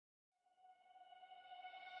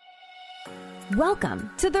Welcome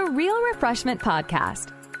to the Real Refreshment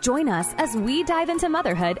Podcast. Join us as we dive into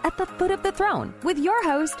motherhood at the foot of the throne with your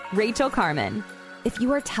host, Rachel Carman. If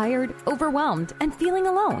you are tired, overwhelmed, and feeling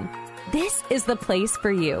alone, this is the place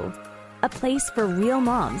for you. A place for real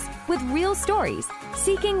moms with real stories,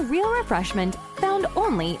 seeking real refreshment found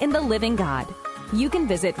only in the living God. You can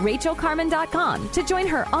visit RachelCarman.com to join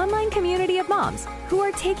her online community of moms who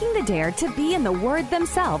are taking the dare to be in the Word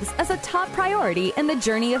themselves as a top priority in the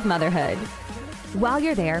journey of motherhood. While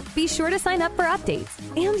you're there, be sure to sign up for updates,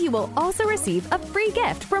 and you will also receive a free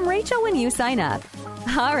gift from Rachel when you sign up.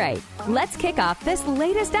 All right, let's kick off this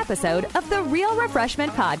latest episode of the Real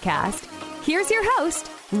Refreshment Podcast. Here's your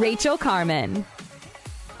host, Rachel Carman.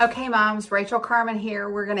 Okay, moms, Rachel Carman here.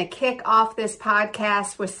 We're going to kick off this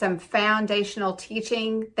podcast with some foundational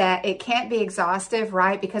teaching that it can't be exhaustive,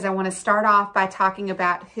 right? Because I want to start off by talking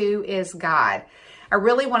about who is God. I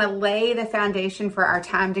really want to lay the foundation for our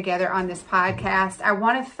time together on this podcast. I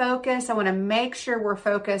want to make sure we're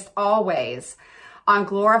focused always on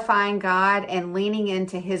glorifying God and leaning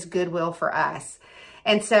into His goodwill for us.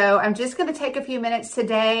 And so I'm just going to take a few minutes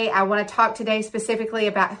today. I want to talk today specifically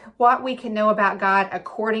about what we can know about God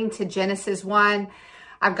according to Genesis 1.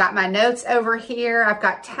 I've got my notes over here. I've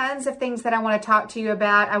got tons of things that I want to talk to you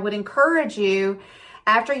about. I would encourage you,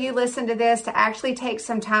 after you listen to this, to actually take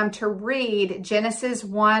some time to read Genesis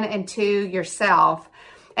 1 and 2 yourself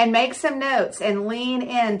and make some notes and lean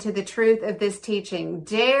into the truth of this teaching.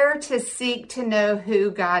 Dare to seek to know who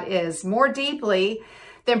God is more deeply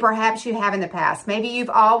than perhaps you have in the past. Maybe you've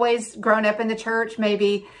always grown up in the church.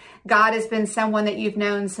 Maybe God has been someone that you've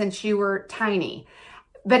known since you were tiny.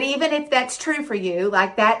 But even if that's true for you,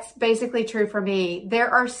 like that's basically true for me, there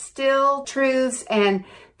are still truths and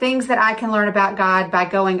things that I can learn about God by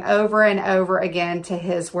going over and over again to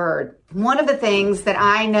His Word. One of the things that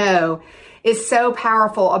I know is so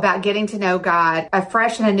powerful about getting to know God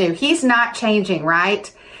afresh and anew. He's not changing,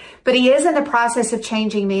 right? But He is in the process of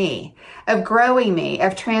changing me, of growing me,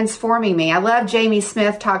 of transforming me. I love Jamie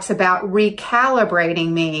Smith talks about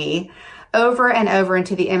recalibrating me over and over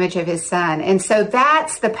into the image of His Son. And so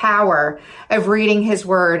that's the power of reading His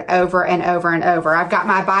Word over and over and over. I've got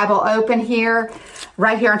my Bible open here,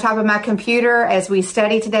 right here on top of my computer as we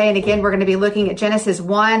study today. And again, we're going to be looking at Genesis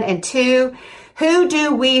 1 and 2. Who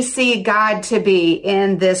do we see God to be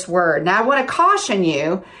in this Word? Now, I want to caution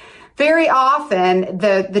you, very often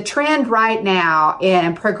the trend right now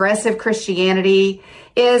in progressive Christianity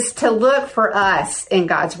is to look for us in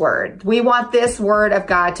God's Word. We want this Word of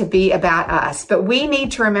God to be about us, but we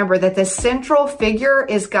need to remember that the central figure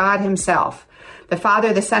is God Himself, the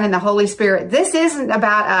Father, the Son, and the Holy Spirit. This isn't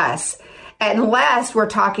about us unless we're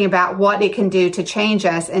talking about what it can do to change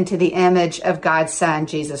us into the image of God's Son,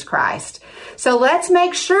 Jesus Christ. So let's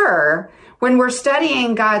make sure when we're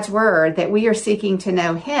studying God's Word that we are seeking to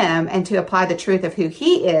know Him and to apply the truth of who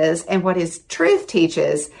He is and what His truth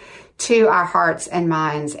teaches to our hearts and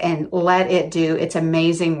minds, and let it do its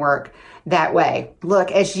amazing work that way.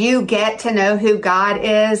 Look, as you get to know who God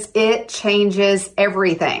is, it changes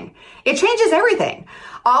everything. It changes everything.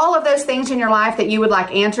 All of those things in your life that you would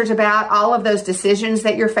like answers about, all of those decisions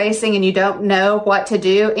that you're facing and you don't know what to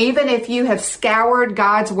do, even if you have scoured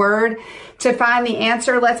God's Word to find the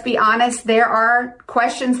answer, let's be honest, there are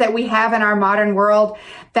questions that we have in our modern world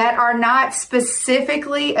that are not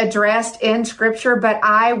specifically addressed in Scripture, but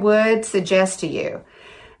I would suggest to you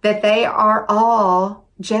that they are all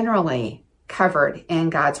generally covered in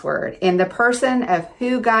God's Word, in the person of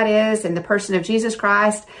who God is, in the person of Jesus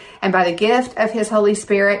Christ, and by the gift of His Holy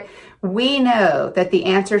Spirit. We know that the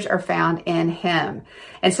answers are found in Him.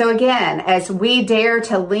 And so again, as we dare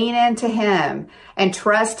to lean into Him and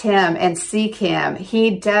trust Him and seek Him, He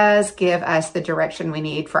does give us the direction we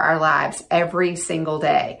need for our lives every single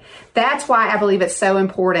day. That's why I believe it's so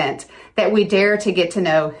important that we dare to get to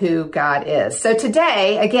know who God is. So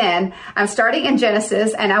today, again, I'm starting in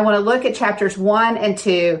Genesis, and I want to look at chapters 1 and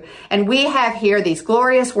 2. And we have here these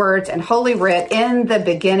glorious words in Holy Writ: in the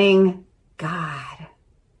beginning, God.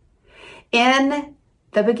 In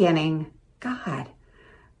the beginning, God.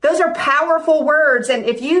 Those are powerful words. And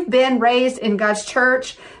if you've been raised in God's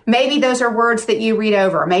church, maybe those are words that you read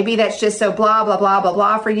over. Maybe that's just so blah, blah, blah, blah,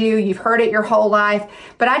 blah for you. You've heard it your whole life.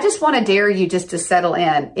 But I just want to dare you just to settle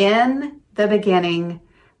in. In the beginning,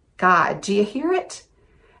 God. Do you hear it?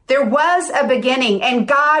 There was a beginning, and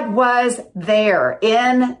God was there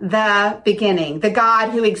in the beginning. The God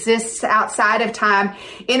who exists outside of time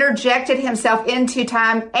interjected Himself into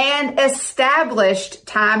time and established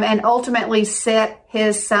time and ultimately set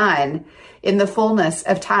His Son in the fullness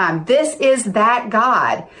of time. This is that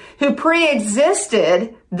God who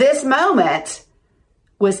pre-existed this moment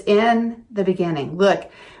was in the beginning. Look,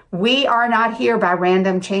 we are not here by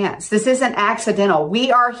random chance. This isn't accidental.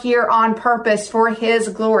 We are here on purpose for his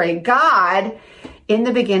glory. God, in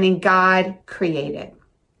the beginning, God created.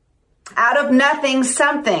 Out of nothing,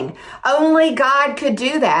 something. Only God could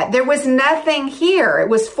do that. There was nothing here. It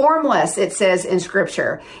was formless, it says in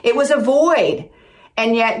Scripture. It was a void.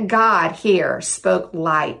 And yet God here spoke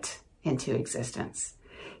light into existence.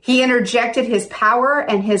 He interjected his power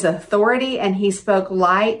and his authority, and he spoke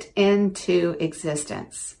light into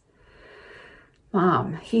existence.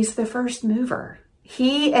 Mom, he's the first mover.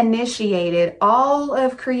 He initiated all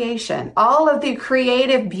of creation, all of the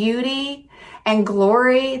creative beauty and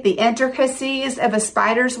glory, the intricacies of a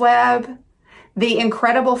spider's web, the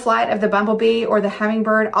incredible flight of the bumblebee or the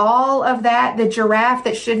hummingbird, all of that, the giraffe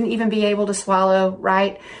that shouldn't even be able to swallow,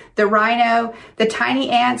 right? The rhino, the tiny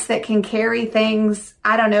ants that can carry things,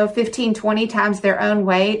 15, 20 times their own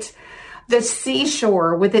weight. The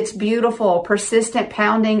seashore with its beautiful, persistent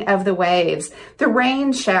pounding of the waves, the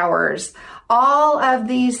rain showers, all of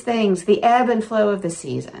these things, the ebb and flow of the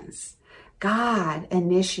seasons. God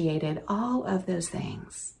initiated all of those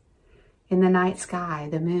things. In the night sky,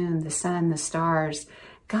 the moon, the sun, the stars,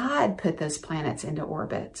 God put those planets into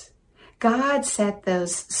orbit. God set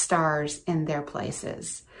those stars in their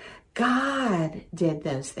places. God did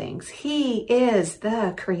those things. He is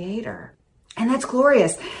the creator. And that's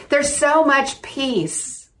glorious. There's so much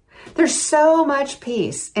peace. There's so much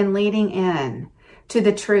peace in leading in to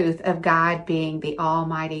the truth of God being the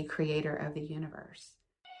almighty creator of the universe.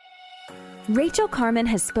 Rachel Carman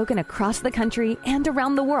has spoken across the country and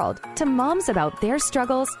around the world to moms about their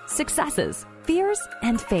struggles, successes, fears,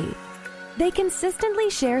 and faith. They consistently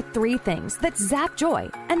share 3 things that zap joy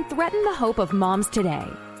and threaten the hope of moms today.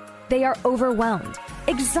 They are overwhelmed,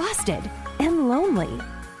 exhausted, and lonely.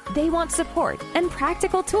 They want support and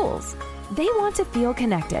practical tools. They want to feel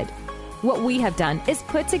connected. What we have done is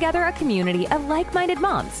put together a community of like-minded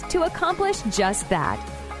moms to accomplish just that.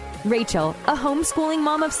 Rachel, a homeschooling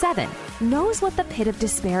mom of 7, knows what the pit of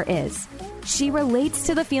despair is. She relates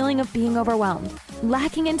to the feeling of being overwhelmed,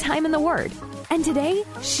 lacking in time in the Word. And today,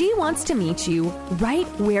 she wants to meet you right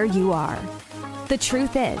where you are. The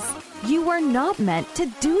truth is, you were not meant to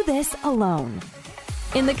do this alone.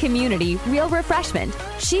 In the community, Real Refreshment,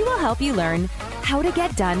 she will help you learn how to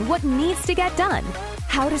get done what needs to get done,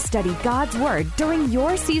 how to study God's Word during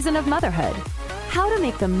your season of motherhood, how to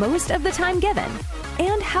make the most of the time given,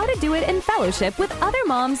 and how to do it in fellowship with other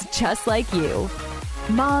moms just like you.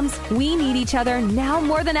 Moms, we need each other now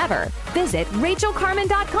more than ever. Visit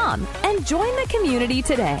RachelCarman.com and join the community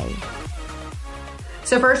today.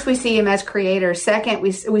 So first, we see him as creator. Second,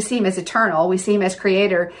 we see him as eternal. We see him as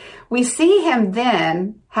creator. We see him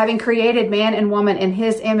then, having created man and woman in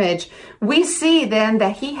his image, we see then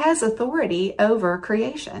that he has authority over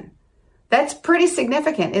creation. That's pretty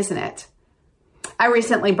significant, isn't it? I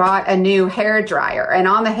recently bought a new hair dryer, and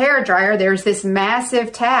on the hair dryer, there's this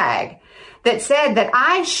massive tag that said that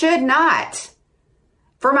I should not,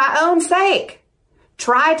 for my own sake,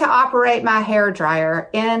 try to operate my hair dryer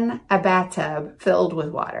in a bathtub filled with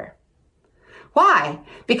water. Why?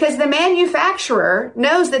 Because the manufacturer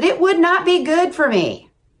knows that it would not be good for me.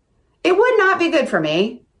 It would not be good for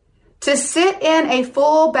me to sit in a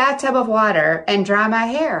full bathtub of water and dry my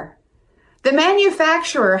hair. The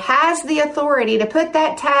manufacturer has the authority to put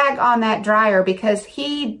that tag on that dryer because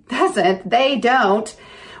they don't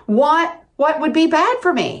want what would be bad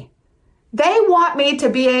for me. They want me to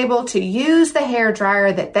be able to use the hair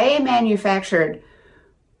dryer that they manufactured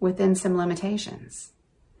within some limitations.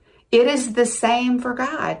 It is the same for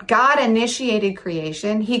God. God initiated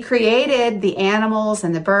creation. He created the animals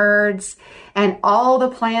and the birds and all the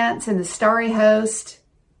plants and the starry host,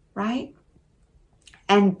 right?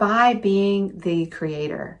 And by being the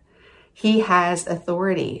creator, he has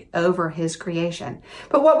authority over his creation.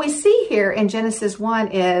 But what we see here in Genesis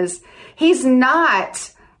 1 is he's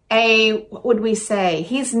not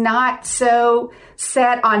he's not so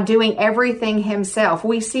set on doing everything himself.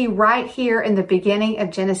 We see right here in the beginning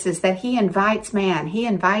of Genesis that he invites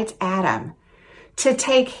Adam to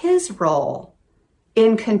take his role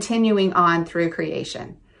in continuing on through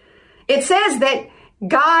creation. It says that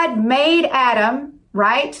God made Adam,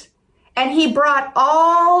 right? And he brought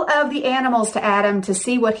all of the animals to Adam to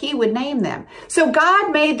see what he would name them. So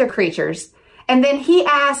God made the creatures, and then he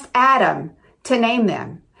asked Adam to name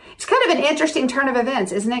them. It's kind of an interesting turn of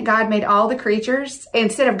events, isn't it? God made all the creatures.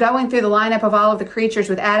 Instead of going through the lineup of all of the creatures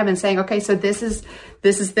with Adam and saying, okay, so this is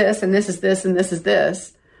this, and this is this, and this is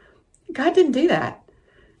this. God didn't do that.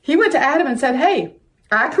 He went to Adam and said, hey,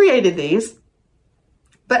 I created these,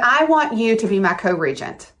 but I want you to be my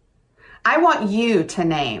co-regent. I want you to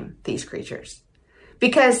name these creatures.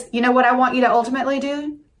 Because you know what I want you to ultimately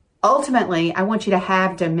do? Ultimately, I want you to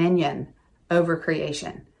have dominion over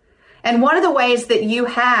creation. And one of the ways that you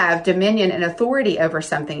have dominion and authority over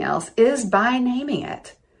something else is by naming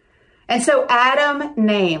it. And so Adam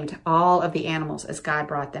named all of the animals as God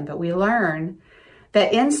brought them. But we learn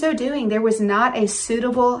that in so doing, there was not a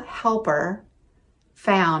suitable helper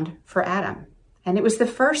found for Adam. And it was the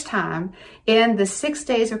first time in the 6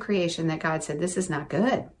 days of creation that God said, this is not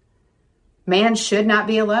good. Man should not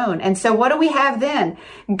be alone. And so what do we have then?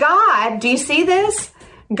 God, do you see this?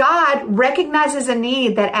 God recognizes a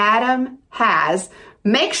need that Adam has,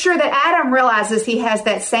 makes sure that Adam realizes he has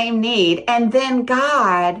that same need, and then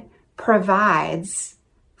God provides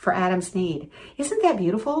for Adam's need. Isn't that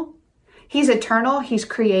beautiful? He's eternal, he's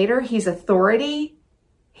creator, he's authority,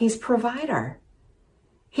 he's provider.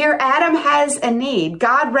 Here, Adam has a need.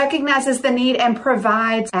 God recognizes the need and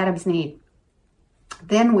provides Adam's need.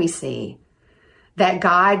 Then we see that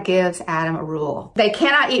God gives Adam a rule. They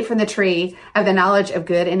cannot eat from the tree of the knowledge of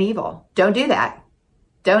good and evil. Don't do that.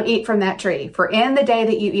 Don't eat from that tree. For in the day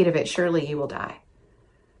that you eat of it, surely you will die.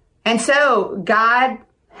 And so God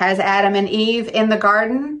has Adam and Eve in the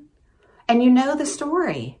garden. And you know the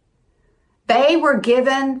story. They were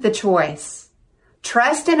given the choice.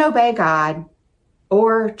 Trust and obey God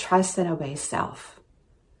or trust and obey self.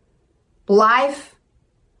 Life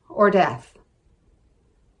or death.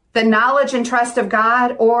 The knowledge and trust of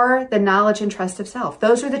God or the knowledge and trust of self.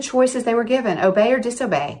 Those are the choices they were given. Obey or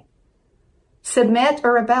disobey. Submit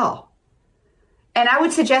or rebel. And I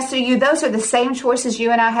would suggest to you, those are the same choices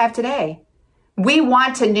you and I have today. We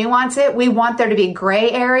want to nuance it. We want there to be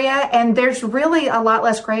gray area. And there's really a lot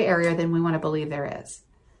less gray area than we want to believe there is.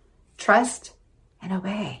 Trust and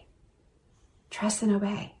obey. Trust and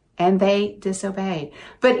obey. And they disobeyed.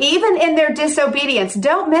 But even in their disobedience,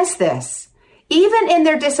 don't miss this. Even in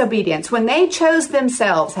their disobedience, when they chose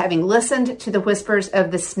themselves, having listened to the whispers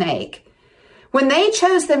of the snake, when they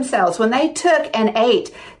chose themselves, when they took and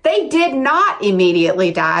ate, they did not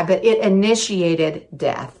immediately die, but it initiated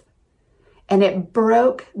death. And it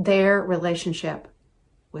broke their relationship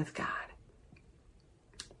with God.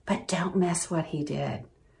 But don't miss what he did.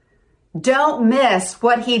 Don't miss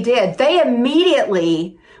what he did. They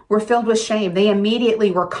immediately were filled with shame. They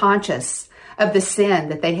immediately were conscious of the sin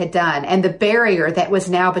that they had done and the barrier that was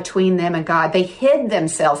now between them and God. They hid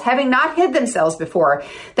themselves, having not hid themselves before.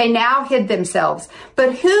 They now hid themselves.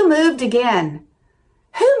 But who moved again?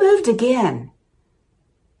 Who moved again?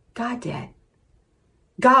 God did.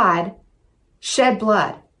 God shed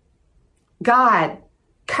blood. God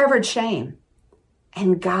covered shame.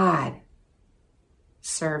 And God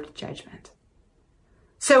served judgment.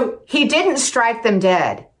 So he didn't strike them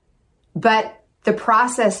dead, but the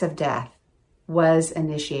process of death was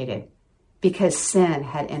initiated because sin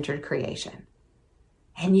had entered creation.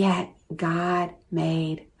 And yet God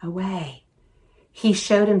made a way. He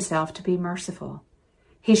showed himself to be merciful.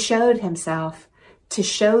 He showed himself to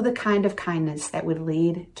show the kind of kindness that would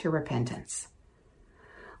lead to repentance.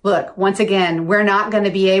 Look, once again, we're not going to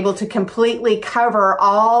be able to completely cover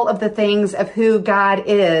all of the things of who God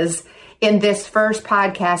is in this first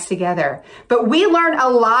podcast together. But we learn a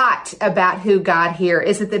lot about who God here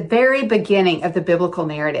is at the very beginning of the biblical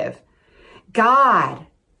narrative. God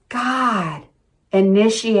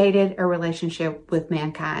initiated a relationship with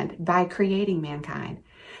mankind by creating mankind,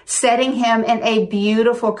 setting him in a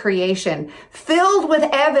beautiful creation filled with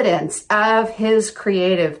evidence of his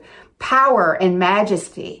creative power and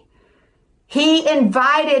majesty. He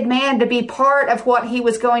invited man to be part of what he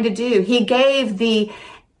was going to do. He gave the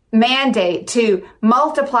mandate to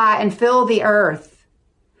multiply and fill the earth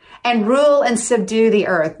and rule and subdue the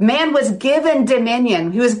earth. Man was given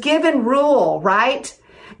dominion. He was given rule, right?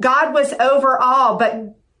 God was over all,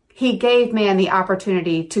 but he gave man the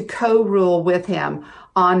opportunity to co-rule with him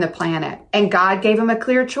on the planet. And God gave him a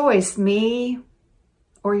clear choice, me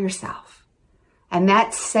or yourself. And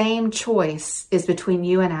that same choice is between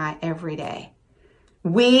you and I every day.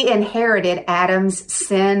 We inherited Adam's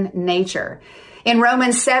sin nature. In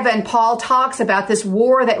Romans 7, Paul talks about this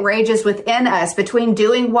war that rages within us between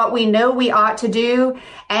doing what we know we ought to do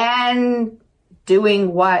and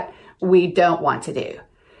doing what we don't want to do.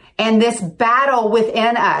 And this battle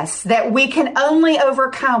within us that we can only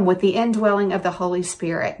overcome with the indwelling of the Holy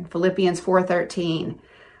Spirit. Philippians 4:13,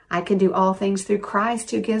 I can do all things through Christ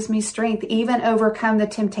who gives me strength, even overcome the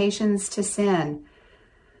temptations to sin.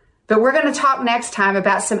 But we're going to talk next time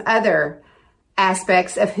about some other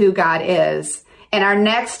aspects of who God is. And our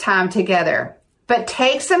next time together, But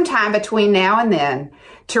take some time between now and then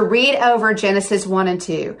to read over Genesis 1 and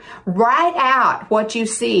 2. Write out what you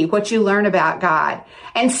see, what you learn about God,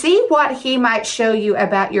 and see what he might show you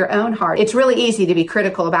about your own heart. It's really easy to be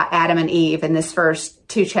critical about Adam and Eve in this first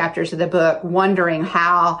 2 chapters of the book, wondering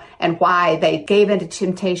how and why they gave into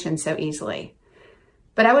temptation so easily.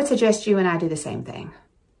 But I would suggest you and I do the same thing.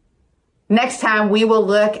 Next time, we will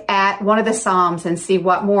look at one of the Psalms and see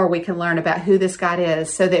what more we can learn about who this God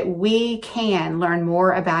is so that we can learn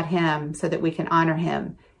more about him so that we can honor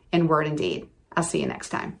him in word and deed. I'll see you next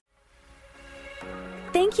time.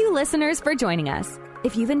 Thank you, listeners, for joining us.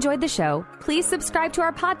 If you've enjoyed the show, please subscribe to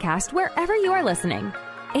our podcast wherever you are listening.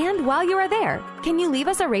 And while you are there, can you leave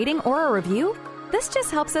us a rating or a review? This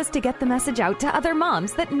just helps us to get the message out to other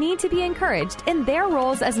moms that need to be encouraged in their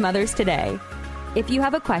roles as mothers today. If you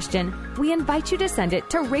have a question, we invite you to send it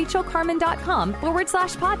to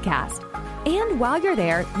rachelcarman.com/podcast. And while you're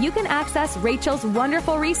there, you can access Rachel's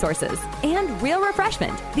wonderful resources and Real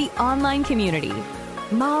Refreshment, the online community.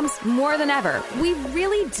 Moms, more than ever, we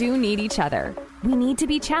really do need each other. We need to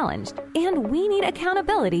be challenged, and we need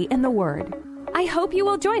accountability in the Word. I hope you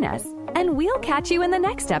will join us, and we'll catch you in the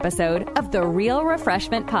next episode of the Real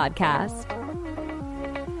Refreshment Podcast.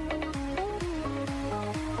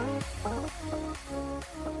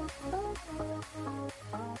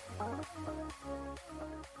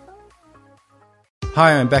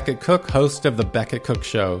 Hi, I'm Becket Cook, host of The Becket Cook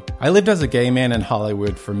Show. I lived as a gay man in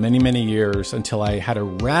Hollywood for many, many years until I had a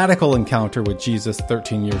radical encounter with Jesus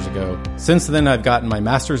 13 years ago. Since then, I've gotten my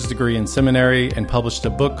master's degree in seminary and published a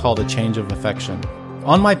book called A Change of Affection.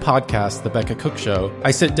 On my podcast, The Becket Cook Show,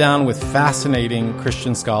 I sit down with fascinating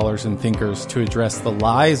Christian scholars and thinkers to address the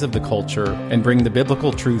lies of the culture and bring the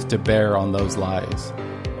biblical truth to bear on those lies.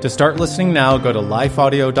 To start listening now, go to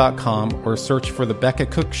lifeaudio.com or search for The Becket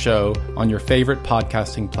Cook Show on your favorite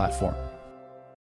podcasting platform.